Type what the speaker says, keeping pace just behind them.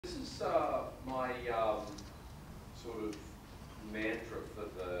my sort of mantra for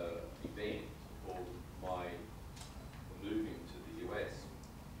the event, or my moving to the US.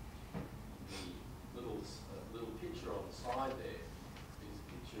 The little picture on the side there is a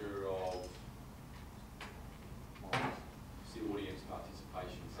picture of Mars. It's the audience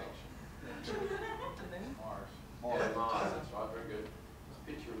participation section. Mars. Yeah, Mars, that's right, very good. It's a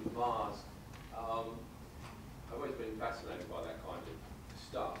picture of Mars. I've always been fascinated by that kind of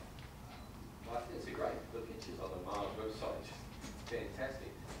stuff. I think it's the pictures on the Mars website are just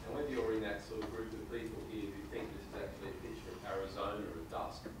fantastic. And whether you're in that sort of group of people here who think this is actually a picture of Arizona at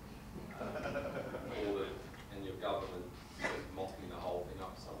dusk, and your government sort of mocking the whole thing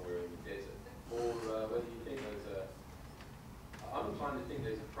up somewhere in the desert, or whether you think there's I'm inclined to think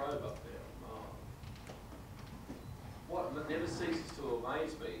there's a probe up there on Mars. What never ceases to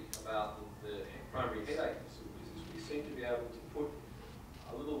amaze me about the primary headache disorders is we seem to be able to put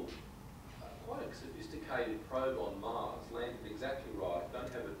a little, quite a sophisticated probe on Mars, land it exactly right, don't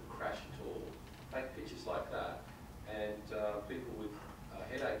have it crash at all, take pictures like that, and people with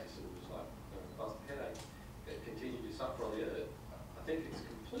headache disorders like cluster headache that continue to suffer on the Earth. I think it's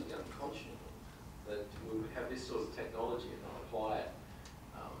completely unconscionable that we would have this sort of technology and not apply it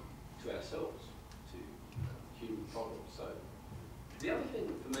to ourselves, to human problems. So the other thing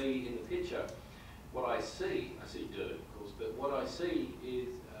for me in the picture, what I see dirt of course, but what I see is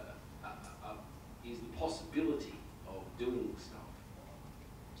the possibility of doing stuff.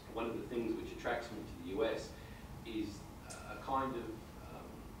 One of the things which attracts me to the US is a kind of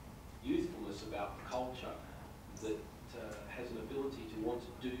youthfulness about the culture that has an ability to want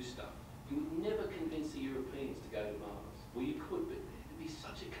to do stuff. You would never convince the Europeans to go to Mars. Well, you could, but there'd be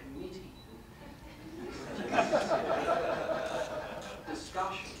such a committee and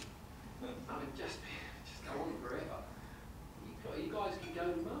discussion. I mean, just go on forever. You guys can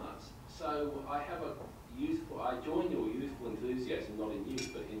go to Mars. So I join your youthful enthusiasm, not in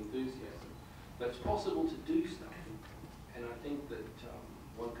youth, but enthusiasm. That's possible to do stuff. And I think that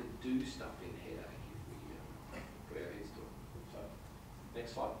one could do stuff in headache if we put our heads to it. So,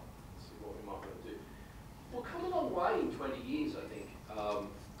 next slide. Let's see what we might want to do. We've come a long way in 20 years, I think,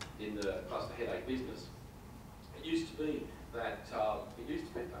 in the cluster headache business. It used to be that, I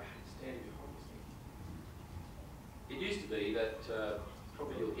hate standing behind this thing. It used to be that,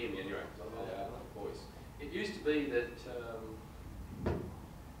 probably you'll hear me anyway, because I'm not loud enough voice. It used to be that,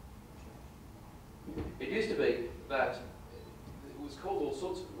 it was called all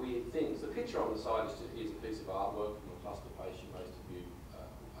sorts of weird things. The picture on the side is a piece of artwork from a cluster patient. Most of you,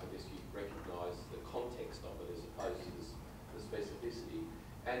 I guess you recognise the context of it as opposed to the specificity.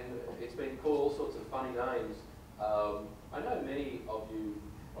 And it's been called all sorts of funny names. I know many of you,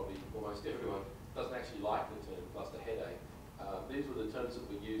 probably almost everyone, doesn't actually like the term cluster headache. These were the terms that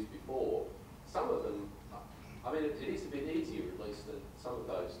were used before. Some of them, I mean, it is a bit easier at least than some of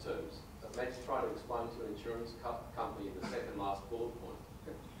those terms. Let's try to explain to an insurance company the second last bullet point.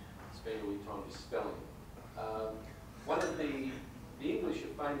 Spend all your time just spelling it. One of the English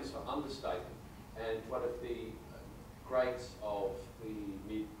are famous for understatement, and one of the greats of the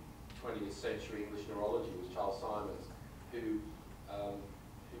mid-20th century English neurology was Charles Simons, who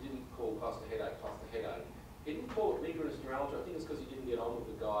didn't call cluster headache. He didn't call it migrainous neuralgia. I think it's because he didn't get on with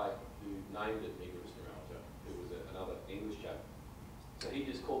the guy who named it migrainous neuralgia, who was another English chap. So he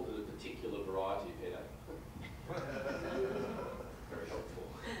just called it a particular variety of headache. Very helpful.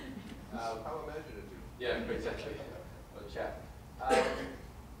 How imaginative. Yeah, exactly. What a chap.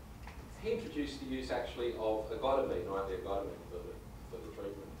 He introduced the use actually of ergotamine, or ergotamine for the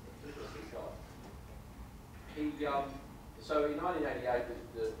treatment. Interesting guy. So in 1988,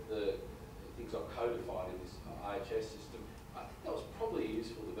 the things got codified in this IHS system. I think that was probably a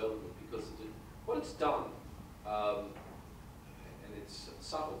useful development because what it's done, and it's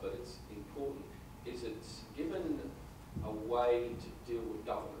subtle but it's important, is it's given a way to deal with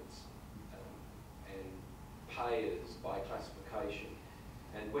governments and payers by classification.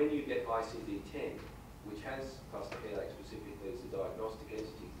 And when you get ICD-10, which has cluster headache specifically as a diagnostic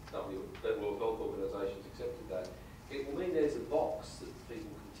entity, the World Health Organisation's accepted that, it will mean there's a box that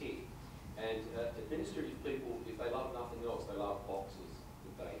people can tick. And administrative people, if they love nothing else, they love boxes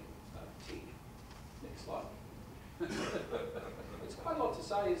that they tick. Next slide. It's quite a lot to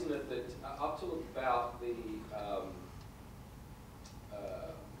say, isn't it, that up till about the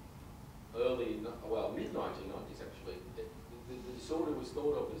mid-1990s actually, the disorder was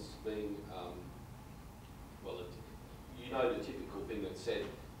thought of as being, the typical thing that said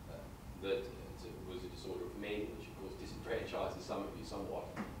that it was a disorder of men, which of course disenfranchises some of you somewhat.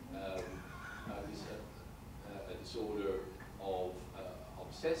 A disorder of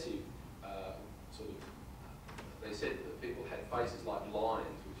obsessive they said that people had faces like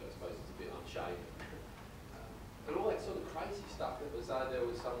lions, which I suppose is a bit unshaven. And all that sort of crazy stuff, it was there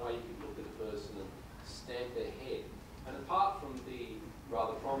was some way you could look at a person and stamp their head. And apart from the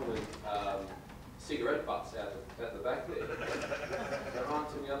rather prominent cigarette butts out the back there aren't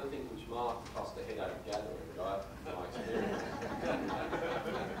any other things which mark the cluster headache gathering that in my experience.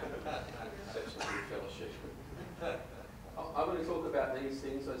 Exception to the fellowship. I'm going to talk about these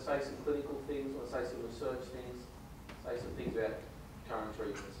things. I say some clinical things, I say some research things, say some things about current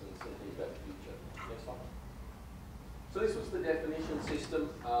treatments and some things about the future. Next slide. So this was the definition system.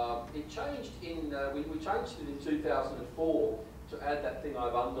 It changed in, we changed it in 2004 to add that thing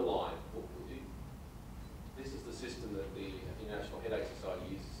I've underlined. This is the system that the International Headache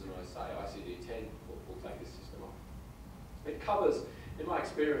Society uses, and I say ICD-10 will take this system up. It covers, in my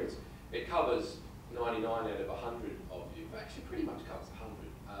experience, it covers 99 out of 100 of you. Actually, pretty much covers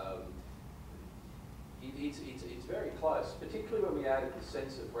 100. It's very close, particularly when we added the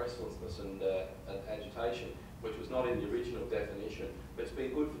sense of restlessness and agitation, which was not in the original definition, but it's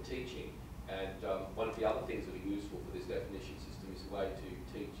been good for teaching. And one of the other things that are useful for this definition system is a way to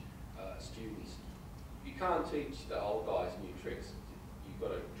teach students. You can't teach the old guys new tricks, you've got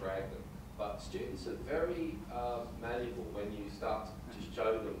to drag them. But students are very malleable when you start to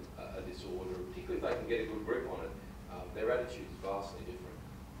show them a disorder, particularly if they can get a good grip on it. Their attitude is vastly different.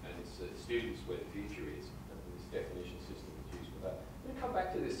 And it's students where the future is, and this definition system is used for that. I'm going to come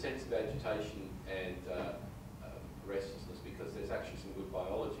back to this sense of agitation and restlessness, because there's actually some good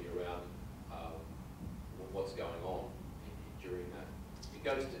biology around what's going on during that. It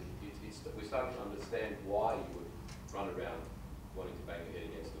goes to, we're starting to understand why you would run around wanting to bang your head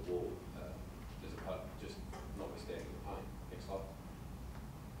against the wall, just notwithstanding the pain. Next slide.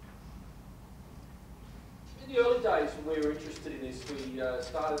 In the early days when we were interested in this, we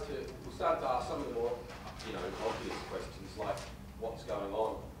started to ask some of the more obvious questions like what's going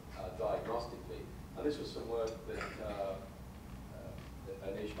on diagnostically. And this was some work that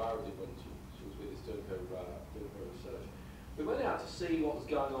Anish Barra did when she was with us doing her research. We went out to see what was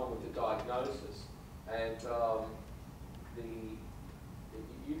going on with the diagnosis, and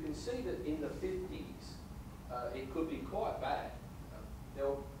you can see that in the 50s it could be quite bad.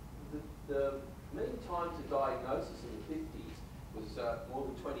 The mean time to diagnosis in the 50s was more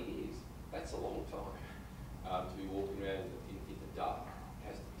than 20 years. That's a long time to be walking around in the dark,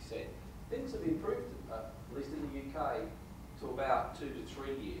 has to be said. Things have improved, at least in the UK, to about 2 to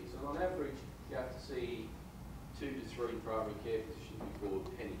 3 years. And on average, you have to see 2 to 3 primary care physicians before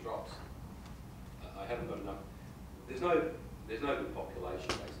penny drops. I haven't got enough. There's no good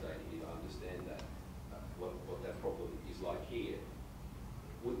population-based data here to understand that, what that problem is like here.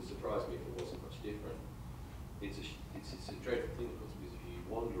 Wouldn't surprise me if it wasn't much different. It's a dreadful thing, of course, because if you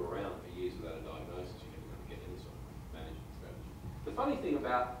wander around for years without a diagnosis, you're never going to get any sort of management strategy. The funny thing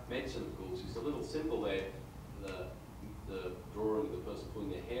about medicine, of course, is the little symbol there, the drawing of the person pulling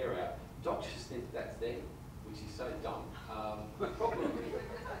their hair out. Doctors think that's them, which is so dumb. Problem,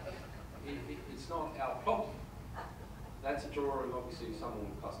 it's not our problem. That's a drawing, obviously, of someone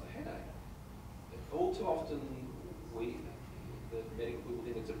with cluster headache. All too often, the medical people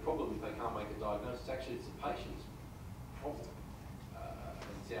think it's a problem if they can't make a diagnosis. Actually, it's the patient's problem.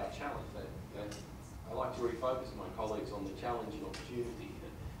 It's our challenge. I like to refocus my colleagues on the challenge and opportunity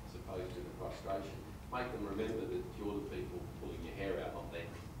as opposed to the frustration. Make them remember that you're the people pulling your hair out, not them.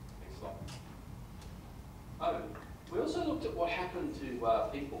 Next slide. We also looked at what happened to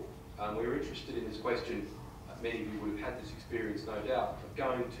people. We were interested in this question. Many of you would have had this experience, no doubt, of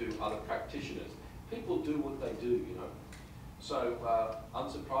going to other practitioners. People do what they do, So,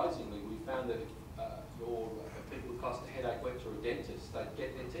 unsurprisingly, we found that if people with cluster headache went to a dentist, they'd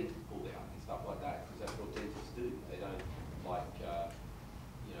get their teeth pulled out and stuff like that, because that's what dentists do. They don't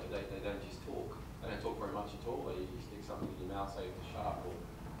they don't just talk. They don't talk very much at all. They usually stick something in your mouth, say it's sharp, or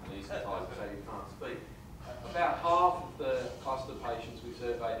anaesthetise and say you can't speak. About half of the cluster patients we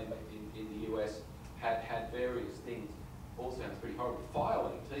surveyed in the US had various things. All sounds pretty horrible.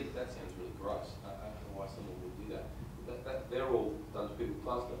 Filing teeth, that sounds really gross. I don't know why someone would do that. They're all done to people with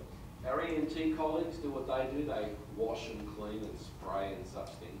cluster. Our ENT colleagues do what they do. They wash and clean and spray and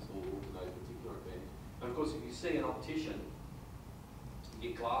such things, all to no particular effect. And of course, if you see an optician, you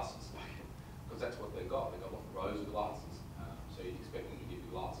get glasses, because that's what they've got. They've got like rows of glasses. So you'd expect them to give you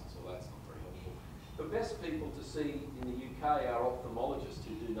glasses, so that's not very helpful. The best people to see in the UK are ophthalmologists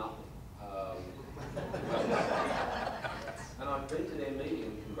who do nothing. And I've been to their meeting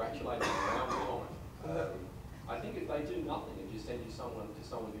and congratulated them roundly on it. I think if they do nothing and just send you someone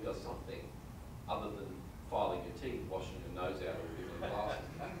who does something other than filing your teeth, washing your nose out, or giving them glasses,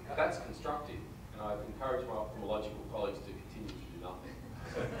 that's constructive, and I've encouraged my ophthalmological colleagues to continue to do nothing.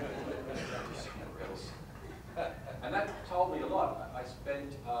 Do somewhere else. And that told me a lot. I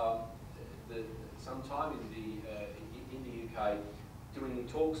spent some time in the UK doing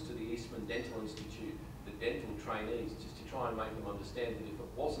talks to the Eastman Dental Institute, the dental trainees, just to try and make them understand that if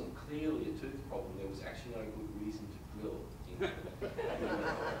it wasn't clearly a tooth problem, there was actually no good reason to drill into it.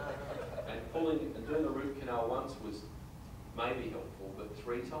 And doing a root canal once was maybe helpful, but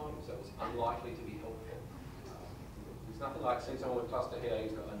 3 times, that was unlikely to be helpful. There's nothing like seeing someone with cluster hair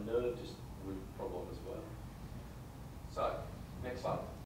who's got a nerve just root problem as well. So, next slide.